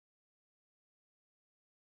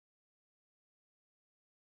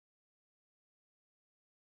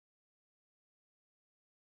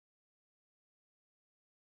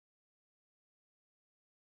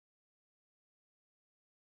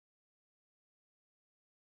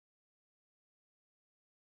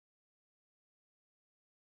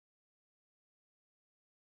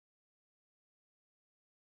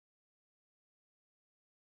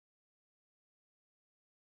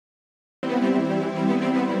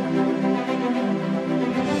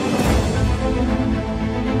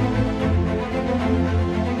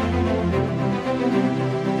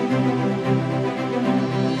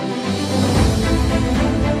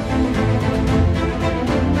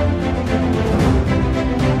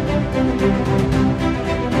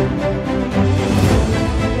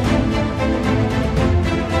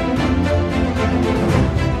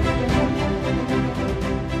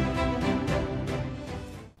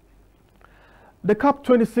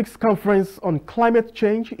COP26 conference on climate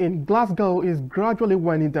change in Glasgow is gradually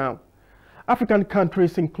winding down. African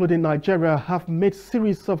countries, including Nigeria, have made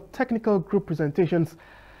series of technical group presentations.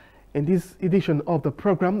 In this edition of the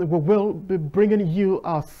program, we will be bringing you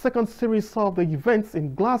our second series of the events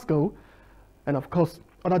in Glasgow. And of course,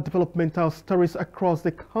 other developmental stories across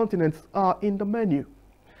the continent are in the menu.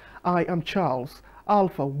 I am Charles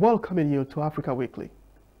Alpha, welcoming you to Africa Weekly.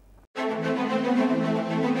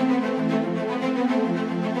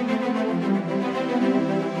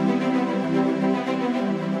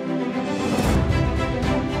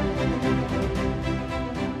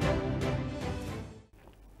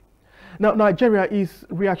 Now, Nigeria is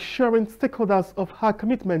reassuring stakeholders of her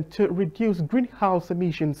commitment to reduce greenhouse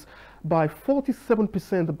emissions by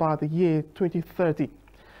 47% by the year 2030.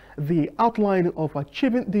 The outline of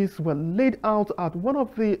achieving this were laid out at one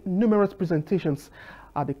of the numerous presentations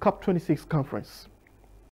at the COP26 conference.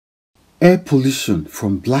 Air pollution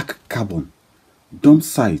from black carbon, dump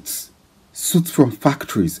sites, soot from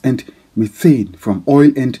factories, and methane from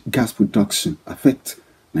oil and gas production affect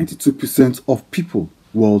 92% of people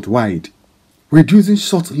worldwide. Reducing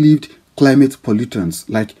short-lived climate pollutants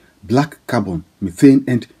like black carbon, methane,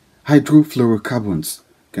 and hydrofluorocarbons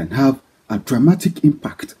can have a dramatic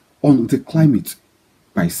impact on the climate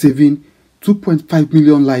by saving 2.5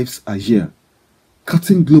 million lives a year,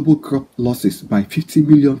 cutting global crop losses by 50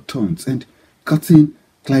 million tons, and cutting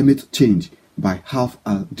climate change by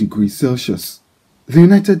 ½ degree Celsius. The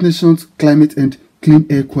United Nations Climate and Clean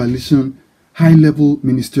Air Coalition high-level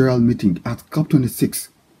ministerial meeting at COP26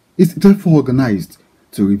 is therefore organized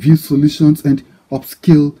to review solutions and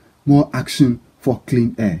upscale more action for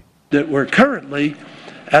clean air. That we're currently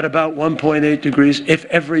at about 1.8 degrees if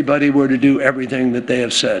everybody were to do everything that they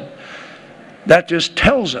have said. That just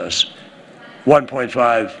tells us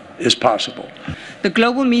 1.5 is possible. The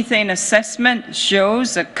global methane assessment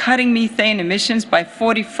shows that cutting methane emissions by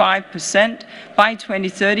 45% by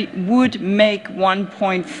 2030 would make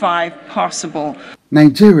 1.5 possible.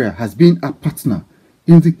 Nigeria has been a partner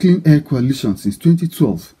in the Clean Air Coalition since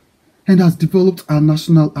 2012 and has developed a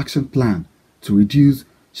national action plan to reduce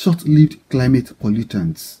short-lived climate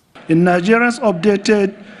pollutants. In Nigeria's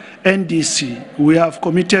updated NDC, we have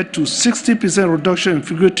committed to 60% reduction in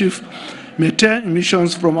fugitive methane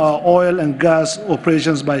emissions from our oil and gas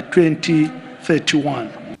operations by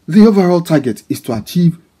 2031. The overall target is to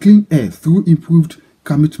achieve clean air through improved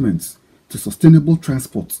commitments to sustainable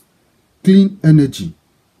transport, clean energy,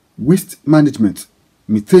 waste management,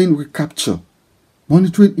 methane recapture,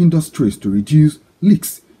 monitoring industries to reduce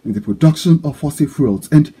leaks in the production of fossil fuels,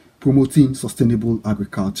 and promoting sustainable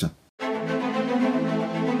agriculture.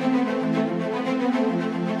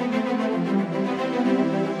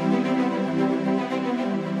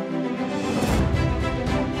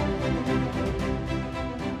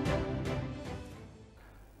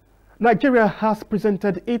 Nigeria has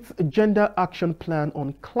presented its Gender Action Plan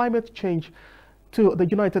on climate change to the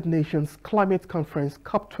United Nations Climate Conference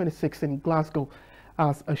COP26 in Glasgow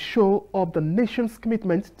as a show of the nation's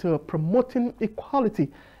commitment to promoting equality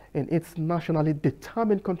in its nationally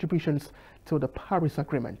determined contributions to the Paris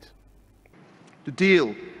Agreement. To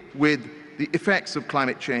deal with the effects of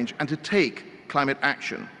climate change and to take climate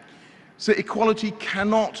action. So equality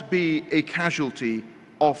cannot be a casualty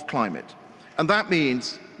of climate. And that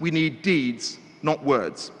means we need deeds, not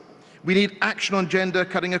words. We need action on gender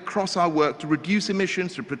cutting across our work to reduce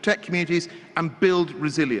emissions, to protect communities and build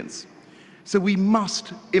resilience. So we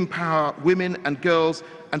must empower women and girls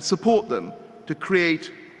and support them to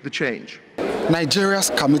create the change. Nigeria's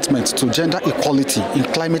commitment to gender equality in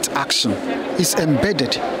climate action is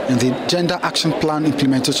embedded in the Gender Action Plan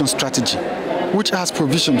implementation strategy, which has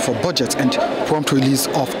provision for budget and prompt release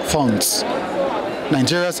of funds.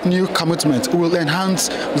 Nigeria's new commitment will enhance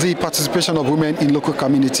the participation of women in local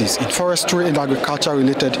communities in forestry and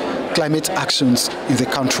agriculture-related climate actions in the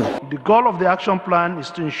country. The goal of the action plan is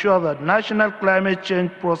to ensure that national climate change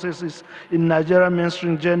processes in Nigeria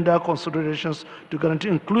mainstream gender considerations to guarantee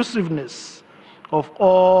inclusiveness of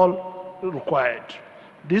all required.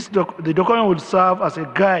 The document will serve as a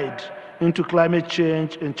guide into climate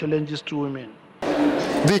change and challenges to women.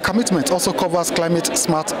 The commitment also covers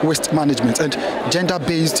climate-smart waste management and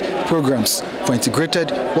gender-based programs for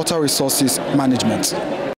integrated water resources management.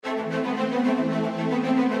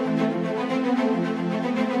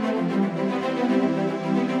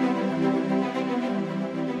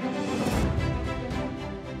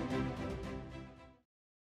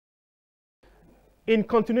 In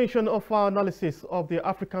continuation of our analysis of the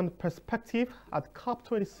African perspective at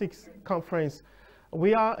COP26 conference,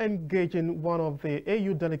 We are engaging one of the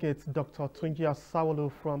AU delegates, Dr. Tunji Asawolu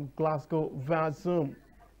from Glasgow via Zoom.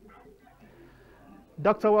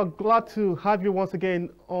 Doctor, we're glad to have you once again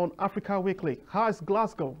on Africa Weekly. How is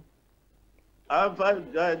Glasgow?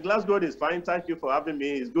 Glasgow is fine. Thank you for having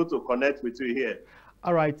me. It's good to connect with you here.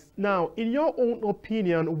 All right. Now, in your own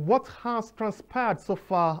opinion, what has transpired so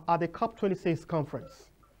far at the COP26 conference?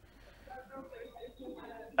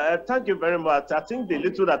 Thank you very much. I think the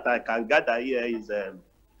little that I can gather here is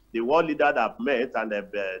the world leaders have met and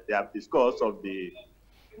they have discussed of the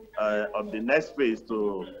next phase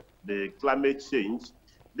to the climate change.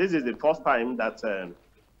 This is the first time that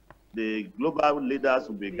the global leaders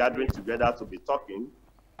will be gathering together to be talking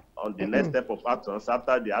on the next step of actions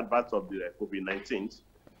after the advance of the COVID-19.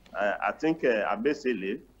 I think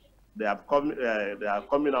basically they are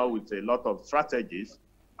coming out with a lot of strategies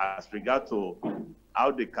as regard to how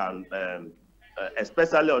they can,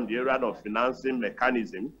 especially on the area of financing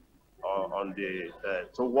mechanism, on the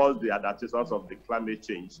towards the adaptations of the climate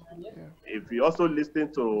change. Yeah. If you also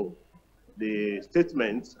listen to the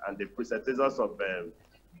statements and the presentations of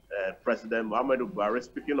President Muhammadu Buhari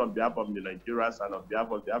speaking on behalf of the Nigerians and on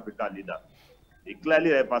behalf of the African leader, he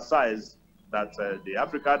clearly emphasized that the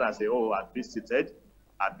African as a whole had been seated,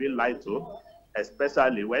 had been lied to,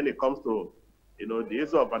 especially when it comes to the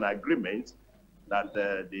issue of an agreement that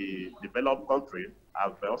the developed country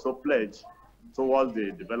have also pledged towards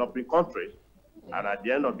the developing country. And at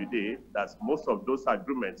the end of the day, that most of those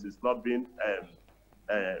agreements is not being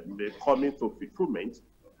coming to fulfillment.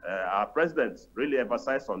 Our president really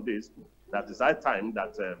emphasized on this, that it's high time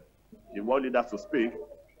that the world leaders to speak,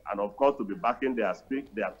 and of course to be backing their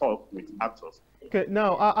talk with actions. Okay,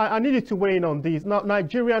 now I needed to weigh in on this. Now,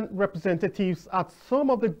 Nigerian representatives at some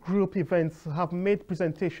of the group events have made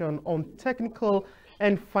presentation on technical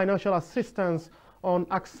and financial assistance on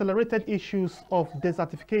accelerated issues of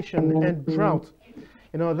desertification and drought,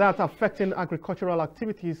 that affecting agricultural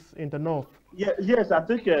activities in the north. Yeah, yes, I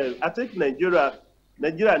think Nigeria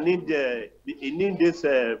need this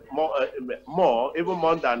more, even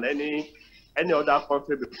more than any other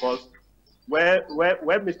country, because where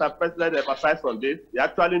Mr. President emphasized on this, they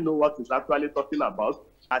actually know what he's actually talking about.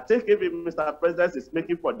 I think if Mr. President is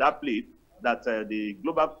making for that plea that the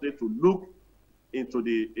global plea to look into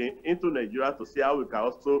Nigeria to see how we can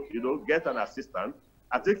also get an assistance,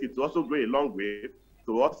 I think it will also go a long way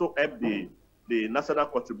to also help the national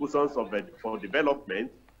contributions for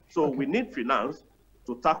development. So we need finance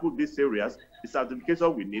to tackle these areas. The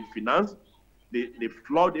certification, we need finance. The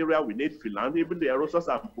flood area, we need finance. Even the erosions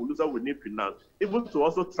and pollution, we need finance. Even to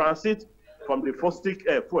also transit from the fossil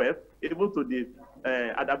fuel, even to the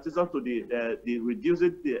adaptation to the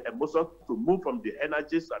reducing the emissions to move from the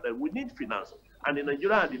energies, and we need finance. And in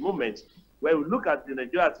Nigeria at the moment, when we look at the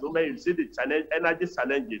Nigeria at the moment, you see the energy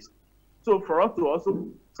challenges. So for us to also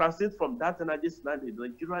transit from that energy challenge,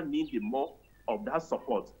 Nigeria needs more of that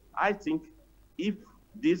support. I think if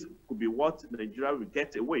this could be what Nigeria will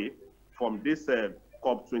get away from this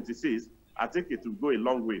COP26, I think it will go a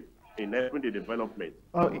long way in helping the development.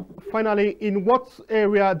 Finally, in what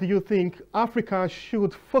area do you think Africa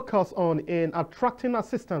should focus on in attracting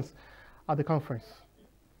assistance at the conference?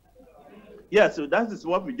 Yeah, so that is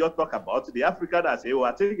what we just talked about. The African as a whole,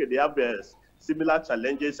 I think they have similar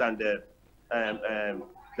challenges, and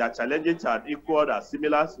their challenges are equal or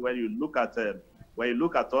similar when you look at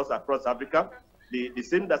us across Africa. The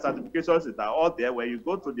same certifications that are all there. When you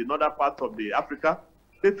go to the northern part of the Africa,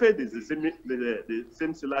 they face the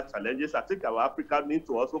same similar challenges. I think our Africa need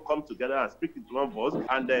to also come together and speak in one voice,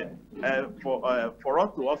 and for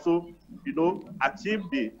us to also achieve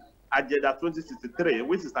the Agenda 2063,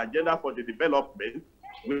 which is agenda for the development,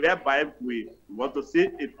 whereby we want to see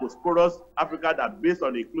a prosperous Africa that based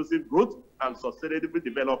on inclusive growth and sustainable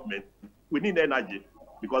development. We need energy,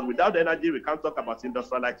 because without energy, we can't talk about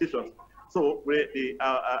industrialization. So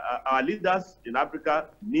our leaders in Africa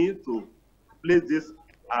need to place this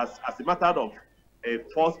as a matter of a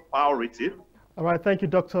first priority. All right, thank you,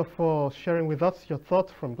 Doctor, for sharing with us your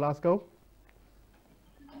thoughts from Glasgow.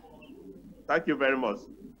 Thank you very much.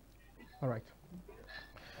 All right.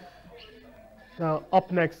 Now,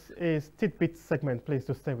 up next is Tidbit segment. Please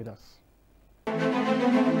do stay with us.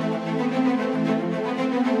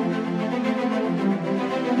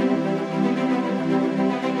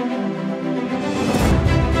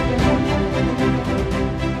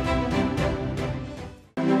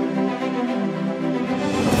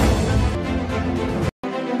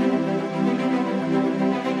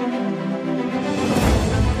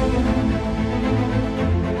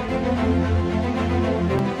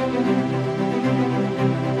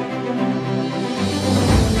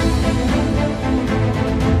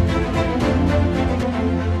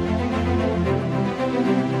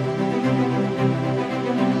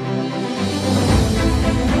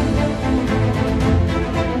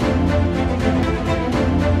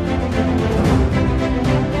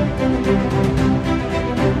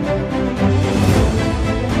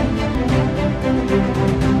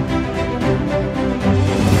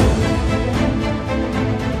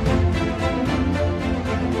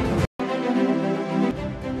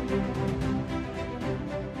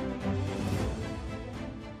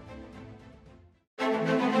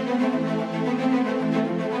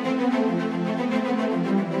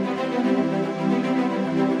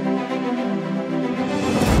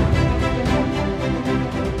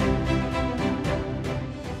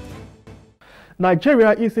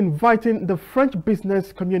 Nigeria is inviting the French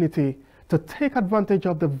business community to take advantage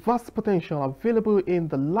of the vast potential available in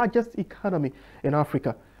the largest economy in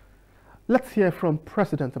Africa. Let's hear from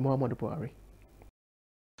President Muhammadu Buhari.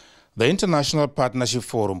 The International Partnership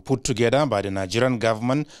Forum, put together by the Nigerian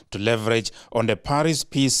government to leverage on the Paris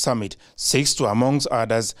Peace Summit, seeks to, amongst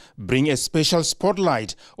others, bring a special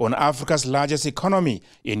spotlight on Africa's largest economy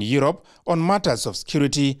in Europe on matters of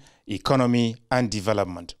security, economy and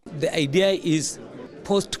development. The idea is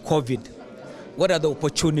post-COVID, what are the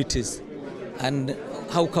opportunities and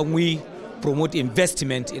how can we promote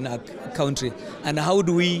investment in our country, and how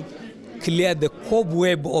do we clear the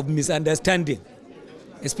cobweb of misunderstanding,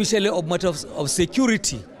 especially of matters of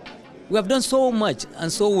security. We have done so much and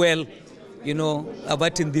so well,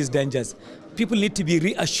 averting these dangers. People need to be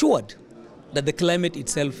reassured that the climate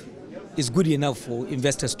itself is good enough for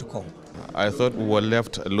investors to come. I thought we were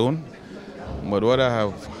left alone, but what I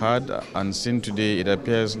have heard and seen today, it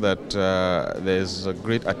appears that there is a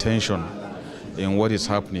great attention in what is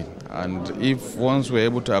happening. And if once we're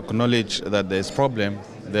able to acknowledge that there is a problem,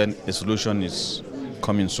 then a solution is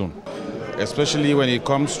coming soon. Especially when it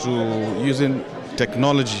comes to using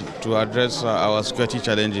technology to address our security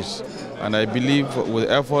challenges. And I believe with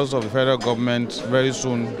efforts of the federal government, very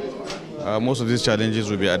soon, most of these challenges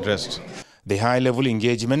will be addressed. The high-level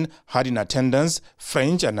engagement had in attendance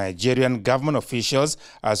French and Nigerian government officials,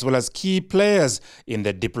 as well as key players in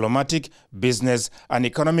the diplomatic, business and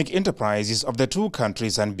economic enterprises of the two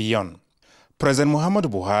countries and beyond. President Muhammadu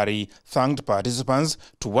Buhari thanked participants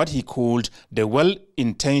to what he called the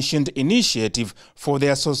well-intentioned initiative for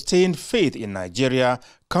their sustained faith in Nigeria,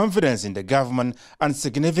 confidence in the government and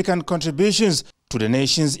significant contributions to the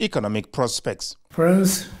nation's economic prospects.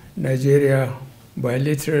 France-Nigeria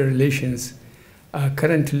bilateral relations are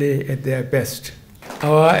currently at their best.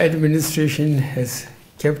 Our administration has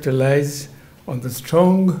capitalized on the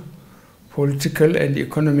strong political and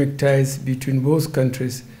economic ties between both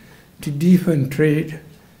countries to deepen trade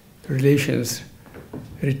relations,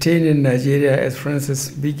 retaining Nigeria as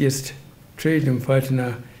France's biggest trading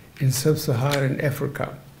partner in sub-Saharan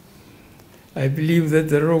Africa. I believe that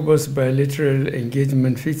the robust bilateral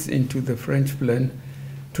engagement fits into the French plan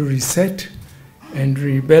to reset and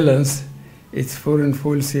rebalance its foreign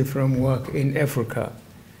policy framework in Africa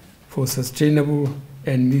for sustainable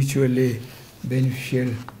and mutually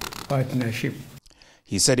beneficial partnership.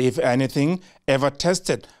 He said if anything ever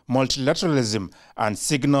tested multilateralism and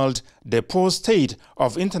signaled the poor state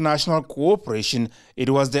of international cooperation, it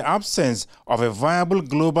was the absence of a viable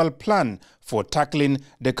global plan for tackling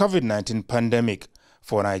the COVID-19 pandemic.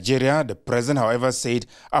 For Nigeria, the president, however, said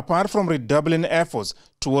apart from redoubling efforts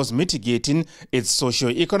towards mitigating its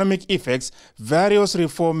socio-economic effects, various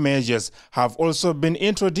reform measures have also been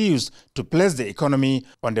introduced to place the economy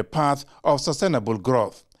on the path of sustainable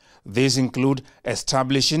growth. These include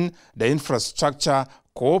establishing the Infrastructure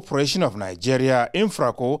Cooperation of Nigeria,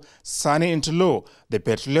 INFRACO, signing into law the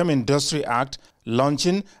Petroleum Industry Act,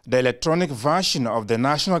 launching the electronic version of the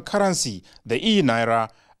national currency, the e-Naira,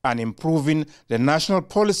 and improving the national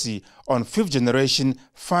policy on fifth-generation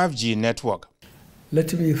 5G network.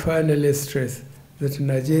 Let me finally stress that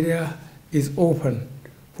Nigeria is open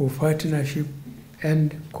for partnership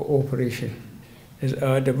and cooperation. As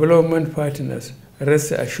our development partners,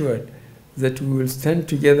 rest assured that we will stand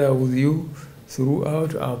together with you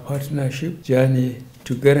throughout our partnership journey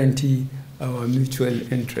to guarantee our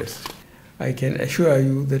mutual interests. I can assure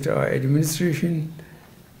you that our administration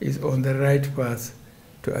is on the right path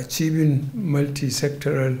to achieving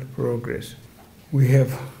multi-sectoral progress. We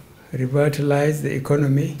have revitalized the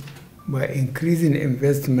economy by increasing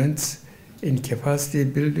investments in capacity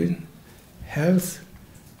building, health,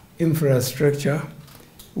 infrastructure,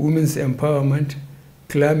 women's empowerment,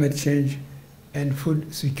 climate change, and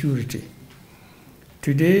food security.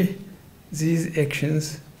 Today, these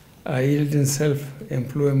actions are yielding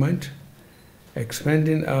self-employment,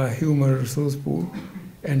 expanding our human resource pool,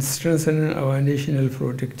 and strengthening our national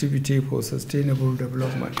productivity for sustainable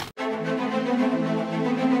development.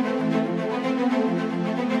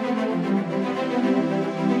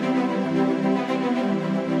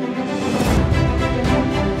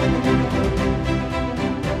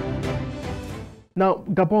 Now,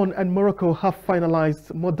 Gabon and Morocco have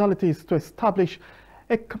finalized modalities to establish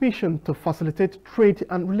a commission to facilitate trade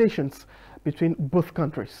and relations between both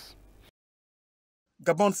countries.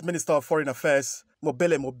 Gabon's Minister of Foreign Affairs,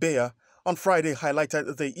 Mobele Mobeya, on Friday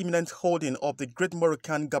highlighted the imminent holding of the Great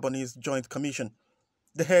Moroccan-Gabonese Joint Commission.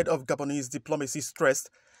 The head of Gabonese diplomacy stressed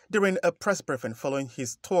during a press briefing following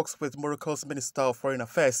his talks with Morocco's Minister of Foreign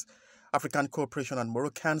Affairs, African Cooperation and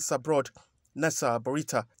Moroccans Abroad, Nessa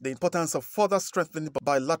Borita the importance of further strengthening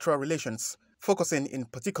bilateral relations, focusing in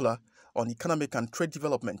particular on economic and trade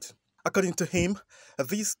development. According to him,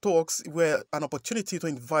 these talks were an opportunity to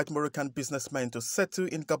invite Moroccan businessmen to settle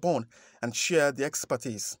in Gabon and share their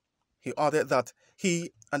expertise. He added that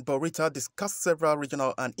he and Borita discussed several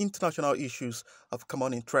regional and international issues of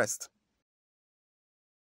common interest.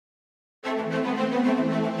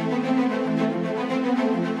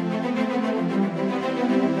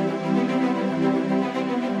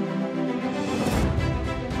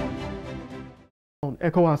 On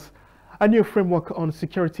ECOWAS, a new framework on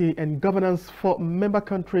security and governance for member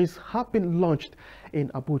countries have been launched in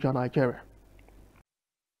Abuja, Nigeria.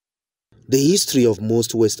 The history of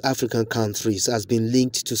most West African countries has been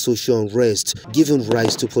linked to social unrest, giving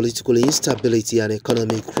rise to political instability and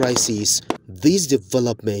economic crises. These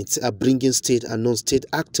developments are bringing state and non-state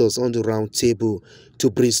actors on the round table to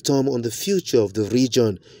brainstorm on the future of the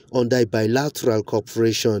region under bilateral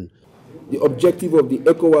cooperation. The objective of the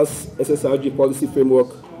ECOWAS SSRG policy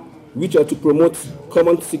framework, which are to promote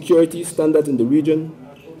common security standards in the region,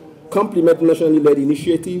 complement nationally led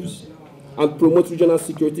initiatives, and promote regional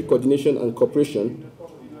security coordination and cooperation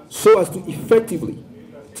so as to effectively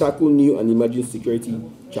tackle new and emerging security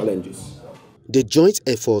challenges. The joint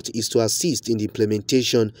effort is to assist in the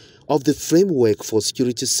implementation of the framework for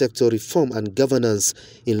security sector reform and governance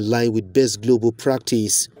in line with best global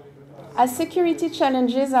practice. As security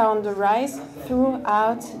challenges are on the rise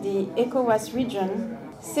throughout the ECOWAS region,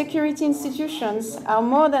 security institutions are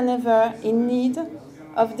more than ever in need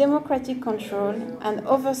of democratic control and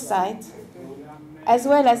oversight, as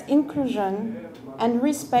well as inclusion and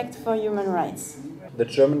respect for human rights. The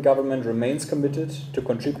German government remains committed to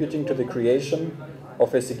contributing to the creation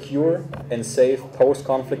of a secure and safe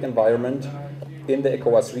post-conflict environment in the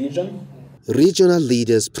ECOWAS region. Regional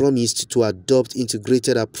leaders promised to adopt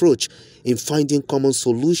integrated approach in finding common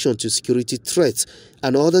solutions to security threats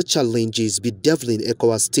and other challenges bedeviling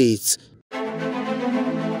ECOWAS states.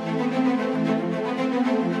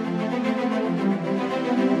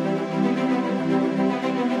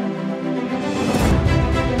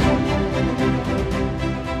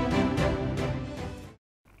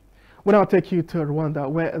 We now take you to Rwanda,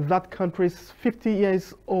 where that country's 50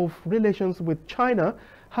 years of relations with China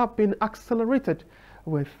have been accelerated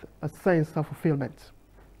with a sense of fulfillment.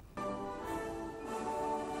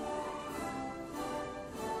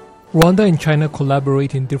 Rwanda and China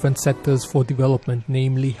collaborate in different sectors for development,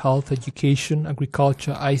 namely health, education,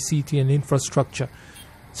 agriculture, ICT and infrastructure,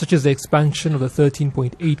 such as the expansion of the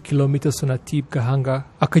 13.8 kilometer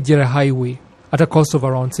Sonatip-Gahanga-Akagera highway at a cost of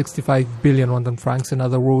around 65 billion Rwandan francs, and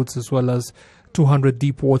other roads, as well as 200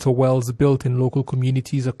 deep water wells built in local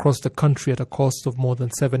communities across the country at a cost of more than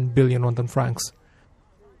 7 billion Rwandan francs.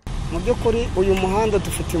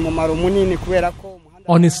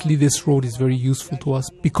 Honestly, this road is very useful to us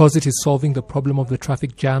because it is solving the problem of the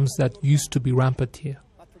traffic jams that used to be rampant here.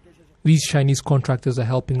 These Chinese contractors are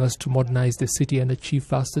helping us to modernize the city and achieve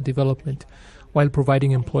faster development, while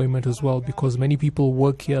providing employment as well, because many people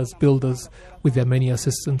work here as builders with their many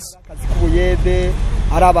assistants.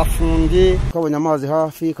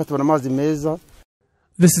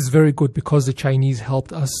 This is very good because the Chinese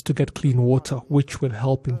helped us to get clean water, which will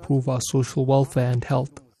help improve our social welfare and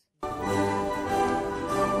health.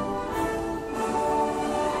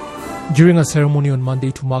 During a ceremony on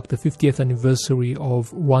Monday to mark the 50th anniversary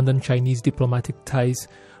of Rwandan-Chinese diplomatic ties,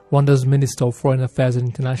 Rwanda's Minister of Foreign Affairs and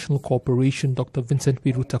International Cooperation, Dr. Vincent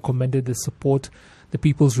Biruta, commended the support the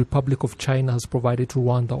People's Republic of China has provided to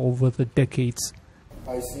Rwanda over the decades.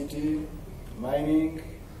 ICT, mining,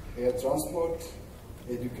 air transport,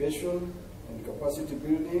 education and capacity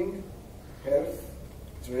building, health,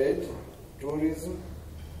 trade, tourism,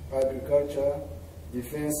 agriculture,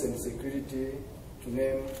 defense and security, to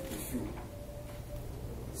name a few.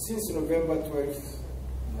 Since November 12,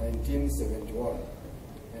 1971,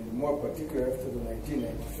 and more particularly after the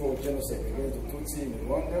 1994 genocide against the Tutsi in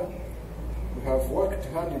Rwanda, we have worked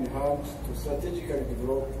hand in hand to strategically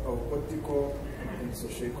develop our political and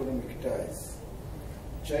socio-economic ties.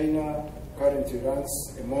 China currently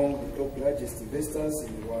ranks among the top largest investors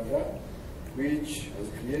in Rwanda, which has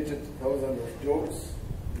created thousands of jobs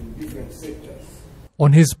in different sectors.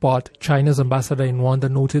 On his part, China's ambassador in Rwanda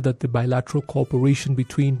noted that the bilateral cooperation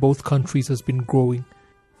between both countries has been growing.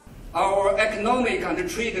 Our economic and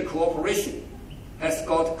trade cooperation has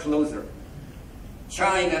got closer.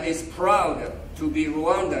 China is proud to be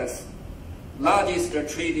Rwanda's largest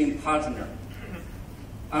trading partner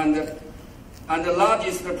and the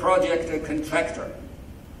largest project contractor.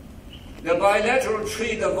 The bilateral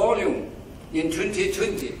trade volume in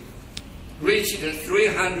 2020 reached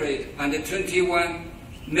 $321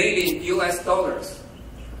 million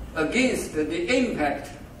against the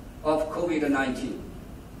impact of COVID-19.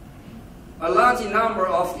 A large number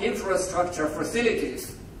of infrastructure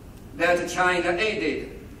facilities that China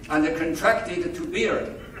aided and contracted to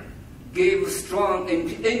build gave strong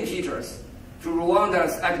impetus to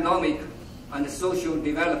Rwanda's economic and social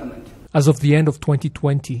development. As of the end of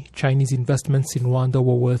 2020, Chinese investments in Rwanda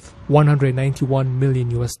were worth $191 million.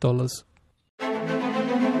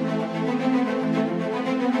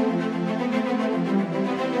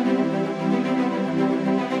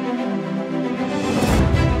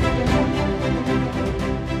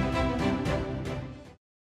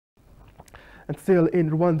 And still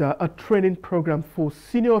in Rwanda, a training program for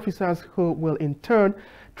senior officers who will in turn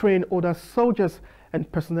train other soldiers and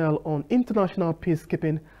personnel on international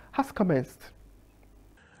peacekeeping has commenced.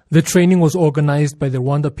 The training was organized by the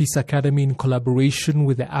Rwanda Peace Academy in collaboration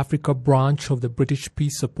with the Africa branch of the British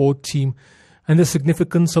Peace Support Team, and the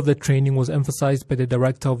significance of the training was emphasized by the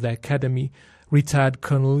director of the academy, retired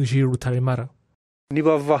Colonel Gilles Rutarimara.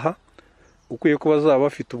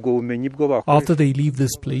 After they leave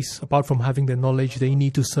this place, apart from having the knowledge they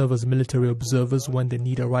need to serve as military observers when the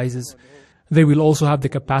need arises, they will also have the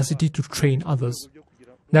capacity to train others.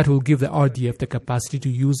 That will give the RDF the capacity to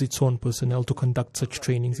use its own personnel to conduct such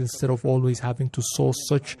trainings instead of always having to source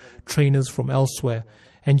such trainers from elsewhere,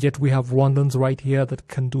 and yet we have Rwandans right here that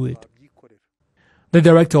can do it. The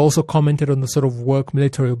director also commented on the sort of work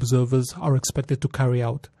military observers are expected to carry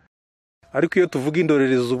out.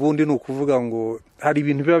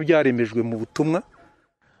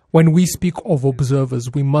 When we speak of observers,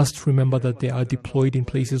 we must remember that they are deployed in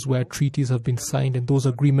places where treaties have been signed and those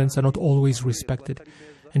agreements are not always respected,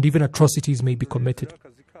 and even atrocities may be committed.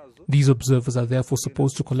 These observers are therefore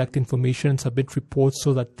supposed to collect information and submit reports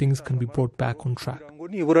so that things can be brought back on track.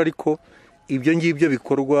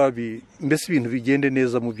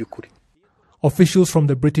 Officials from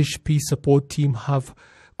the British Peace Support Team have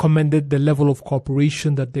commended the level of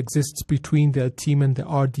cooperation that exists between their team and the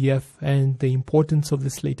RDF and the importance of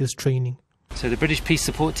this latest training. So the British Peace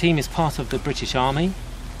Support Team is part of the British Army,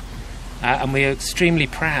 and we are extremely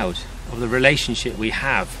proud of the relationship we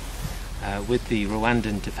have with the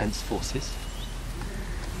Rwandan Defence Forces.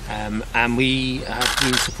 And we have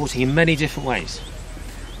been supporting in many different ways,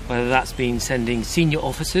 whether that's been sending senior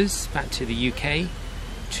officers back to the UK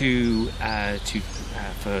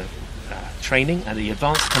for training at the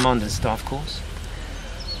Advanced Command and Staff course,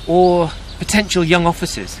 or potential young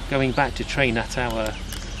officers going back to train at our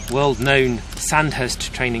world-known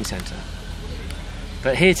Sandhurst Training Centre.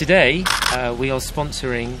 But here today we are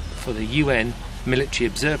sponsoring for the UN Military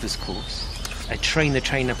Observers course a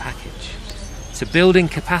train-the-trainer package. So building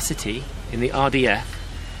capacity in the RDF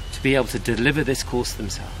to be able to deliver this course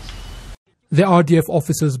themselves. The RDF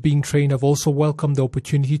officers being trained have also welcomed the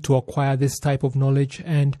opportunity to acquire this type of knowledge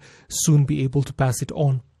and soon be able to pass it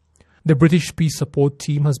on. The British Peace Support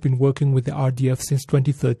Team has been working with the RDF since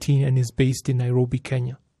 2013 and is based in Nairobi,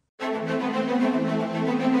 Kenya.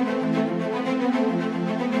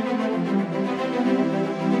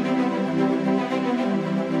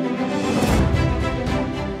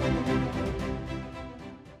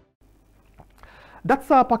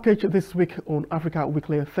 That's our package this week on Africa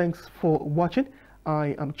Weekly. Thanks for watching.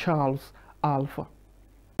 I am Charles Alpha.